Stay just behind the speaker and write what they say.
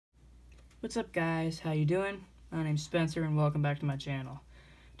What's up, guys? How you doing? My name's Spencer and welcome back to my channel.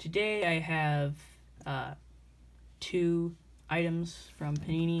 Today I have two items from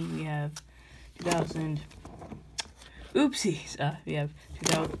Panini. We have 2000 oopsies. We have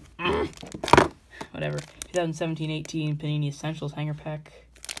 2017-18 Panini Essentials hanger pack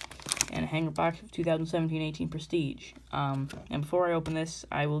and a hanger box of 2017-18 Prestige. And before I open this,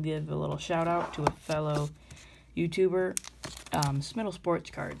 I will give a little shout out to a fellow YouTuber, Smittle Sports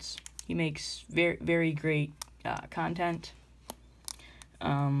Cards. He makes very great content,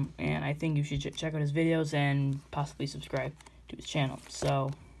 and I think you should check out his videos and possibly subscribe to his channel.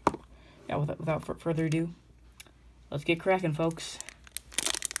 So, yeah, without further ado, let's get cracking, folks.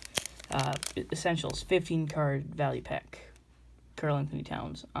 Essentials 15 card value pack, Karl-Anthony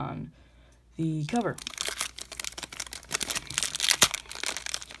Towns on the cover.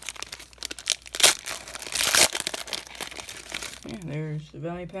 Yeah, there's the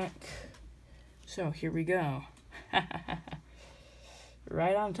value pack. So here we go.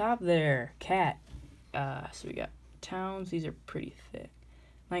 Right on top there, Cat. So we got Towns. These are pretty thick.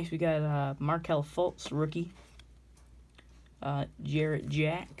 Nice. We got Markelle Fultz, rookie. Jarrett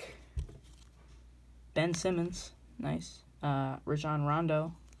Jack. Ben Simmons. Nice. Rajon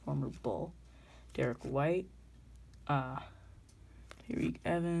Rondo, former Bull. Derek White. Tyreke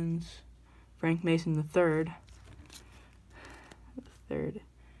Evans. Frank Mason III.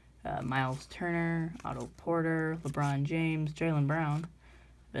 Miles Turner, Otto Porter, LeBron James, Jaylen Brown,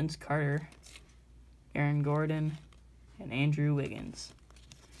 Vince Carter, Aaron Gordon, and Andrew Wiggins.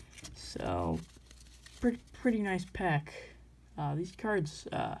 So, pretty nice pack. These cards,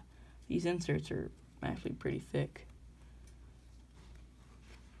 these inserts are actually pretty thick.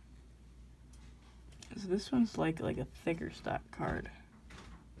 So this one's like a thicker stock card.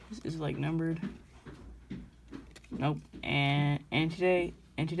 This is like numbered. Nope. And today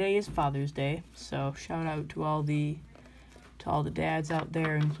is Father's Day, so shout out to all the dads out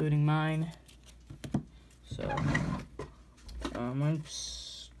there, including mine. So,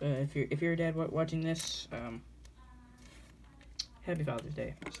 if you're a dad watching this, happy Father's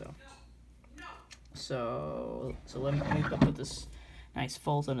Day. So let me put this nice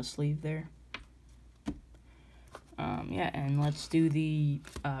fold on a sleeve there. Yeah, and let's do the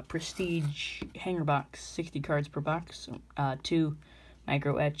Prestige hanger box, 60 cards per box, 2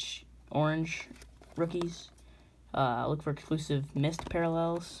 micro etch orange rookies. Look for exclusive missed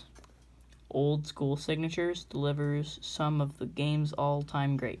parallels. Old school signatures, delivers some of the game's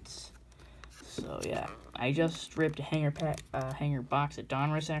all-time greats. So yeah, I just ripped a hanger box at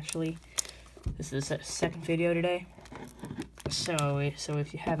Donruss actually. This is the second video today. So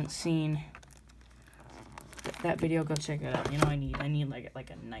if you haven't seen that video, go check it out. You know, I need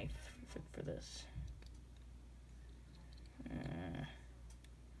like a knife for this.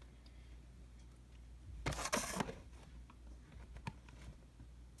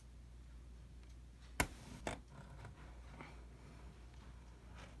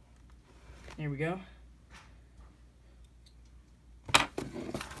 Here we go.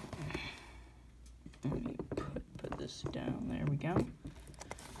 Let me put this down. There we go.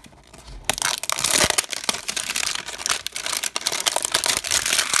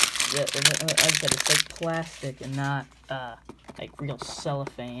 Like I said, it's like plastic and not like real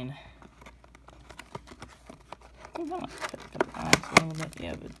cellophane. A little bit,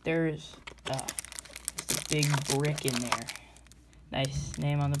 yeah, but there's just a big brick in there. Nice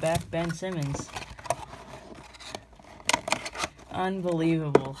name on the back, Ben Simmons.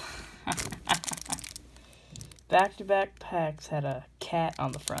 Unbelievable. Back-to-back packs had a cat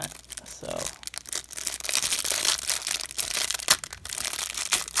on the front, so.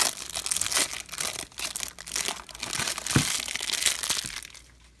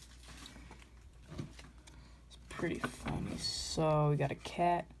 Pretty funny. So we got a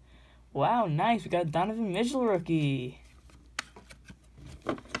cat. Wow, nice. We got a Donovan Mitchell rookie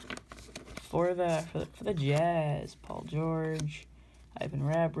for the Jazz. Paul George, Ivan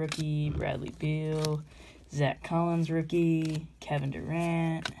Rabb rookie, Bradley Beal, Zach Collins rookie, Kevin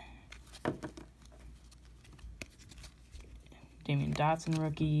Durant, Damian Dotson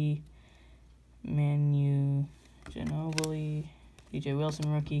rookie, Manu Ginobili, DJ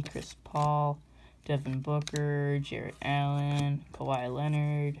Wilson rookie, Chris Paul, Devin Booker, Jarrett Allen, Kawhi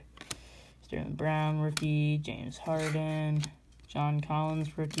Leonard, Sterling Brown rookie, James Harden, John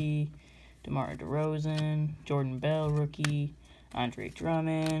Collins rookie, DeMar DeRozan, Jordan Bell rookie, Andre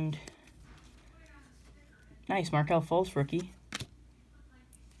Drummond. Nice, Markelle Fultz rookie.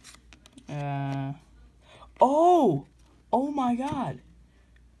 Oh my God!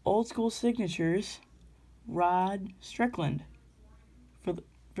 Old school signatures, Rod Strickland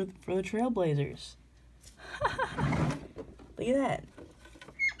for the Trailblazers. Look at that.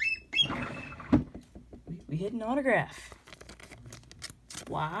 We hit an autograph.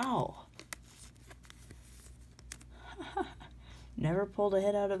 Wow. Never pulled a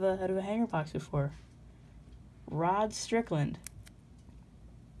hit out of a hanger box before. Rod Strickland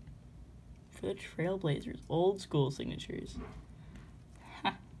for the Trailblazers. Old school signatures.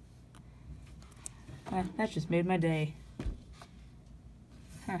 That just made my day.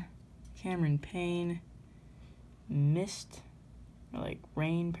 Cameron Payne. Mist. Or like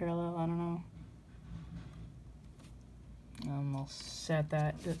rain parallel, I don't know. I'll set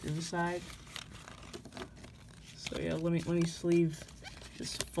that to the side. So yeah, let me sleeve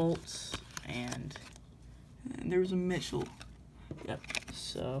this Fultz and there's a Mitchell. Yep.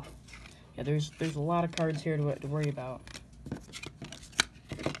 So yeah, there's a lot of cards here to worry about.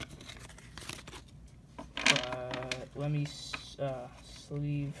 Let me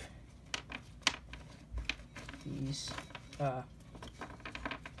sleeve these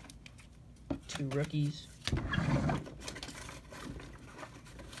 2 rookies.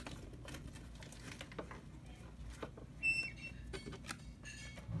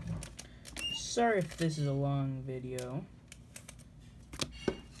 Sorry if this is a long video.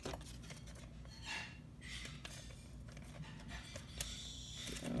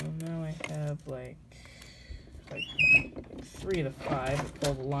 So now I have like 3 of the 5. I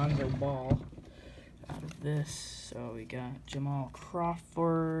pulled Alonzo Ball out of this. So we got Jamal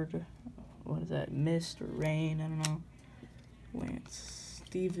Crawford. What is that? Mist or rain? I don't know. Lance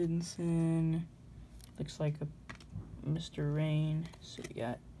Stevenson. Looks like a Mr. Rain. So we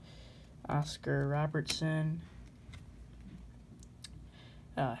got Oscar Robertson,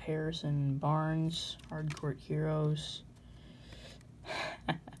 Harrison Barnes, Hardcourt Heroes,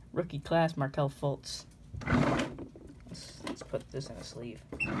 rookie class Markelle Fultz. Let's put this in a sleeve.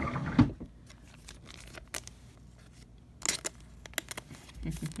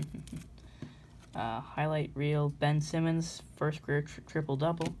 Highlight reel Ben Simmons, first career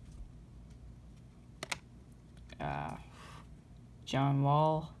triple-double. John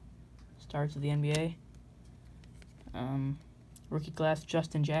Wall, starts of the NBA. Rookie class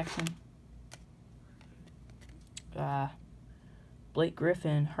Justin Jackson. Blake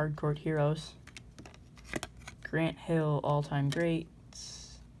Griffin, Hardcourt Heroes. Grant Hill, all-time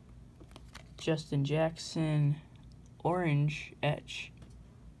greats. Justin Jackson, orange etch.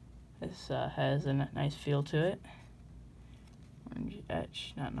 This has a nice feel to it. Orange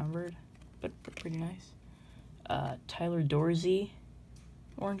etch, not numbered, but pretty nice. Tyler Dorsey,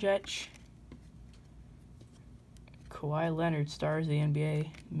 orange etch. Kawhi Leonard, stars of the NBA,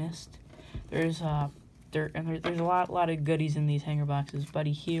 missed. There's a lot of goodies in these hanger boxes.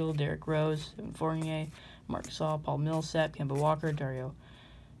 Buddy Hield, Derrick Rose, Evan Fournier, Marc Gasol, Paul Millsap, Kemba Walker, Dario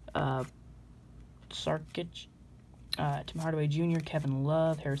Saric, Tim Hardaway Jr., Kevin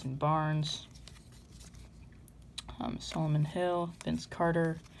Love, Harrison Barnes, Solomon Hill, Vince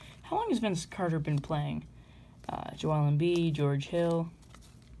Carter. How long has Vince Carter been playing? Joel Embiid, George Hill,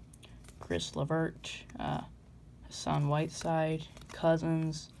 Chris LeVert, Hassan Whiteside,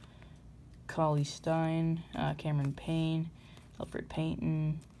 Cousins, Cauley Stein, Cameron Payne, Elfrid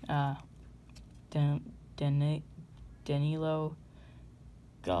Payton, Danilo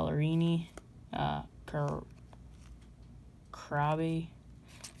Gallerini, Krabi,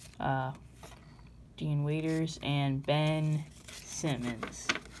 Dean Waiters, and Ben Simmons.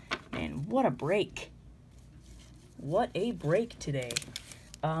 Man, what a break. What a break today.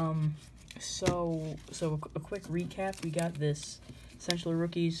 So a quick recap. We got this Essential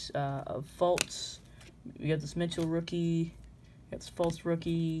Rookies of Fultz. We got this Mitchell rookie, we got this Fultz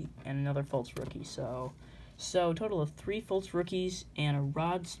rookie, and another Fultz rookie. So a total of 3 Fultz rookies and a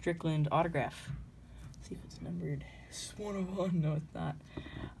Rod Strickland autograph. Let's see if it's numbered. It's 101. No, it's not.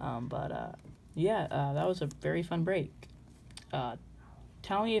 Yeah, that was a very fun break.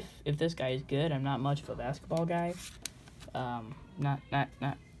 Tell me if this guy is good. I'm not much of a basketball guy. Not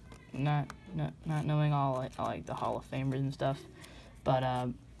knowing all like the Hall of Famers and stuff. But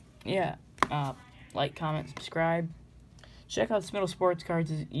yeah, like, comment, subscribe. Check out Smittle Sports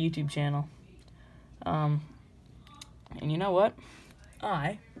Cards' YouTube channel. And you know what?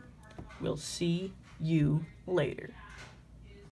 I will see you later.